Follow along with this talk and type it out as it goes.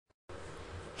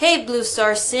Hey Blue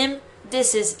Star Sim,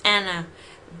 this is Anna,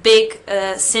 big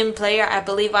sim player. I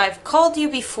believe I've called you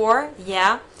before,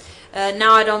 yeah.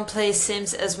 Now I don't play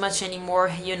Sims as much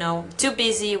anymore, too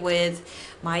busy with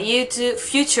my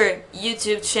future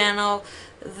YouTube channel,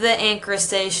 the Anchor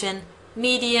Station,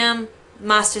 Medium,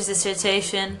 Master's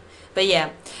Dissertation. But yeah,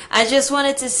 I just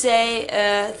wanted to say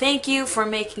thank you for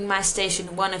making my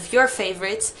station one of your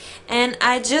favorites. And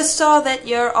I just saw that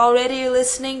you're already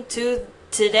listening to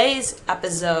today's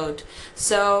episode.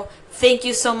 So thank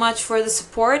you so much for the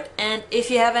support. And if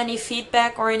you have any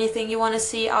feedback or anything you want to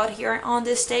see out here on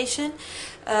this station,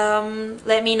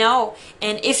 let me know.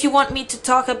 And if you want me to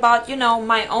talk about,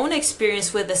 my own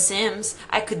experience with The Sims,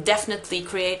 I could definitely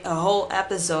create a whole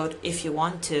episode if you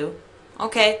want to.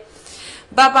 Okay.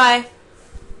 Bye bye.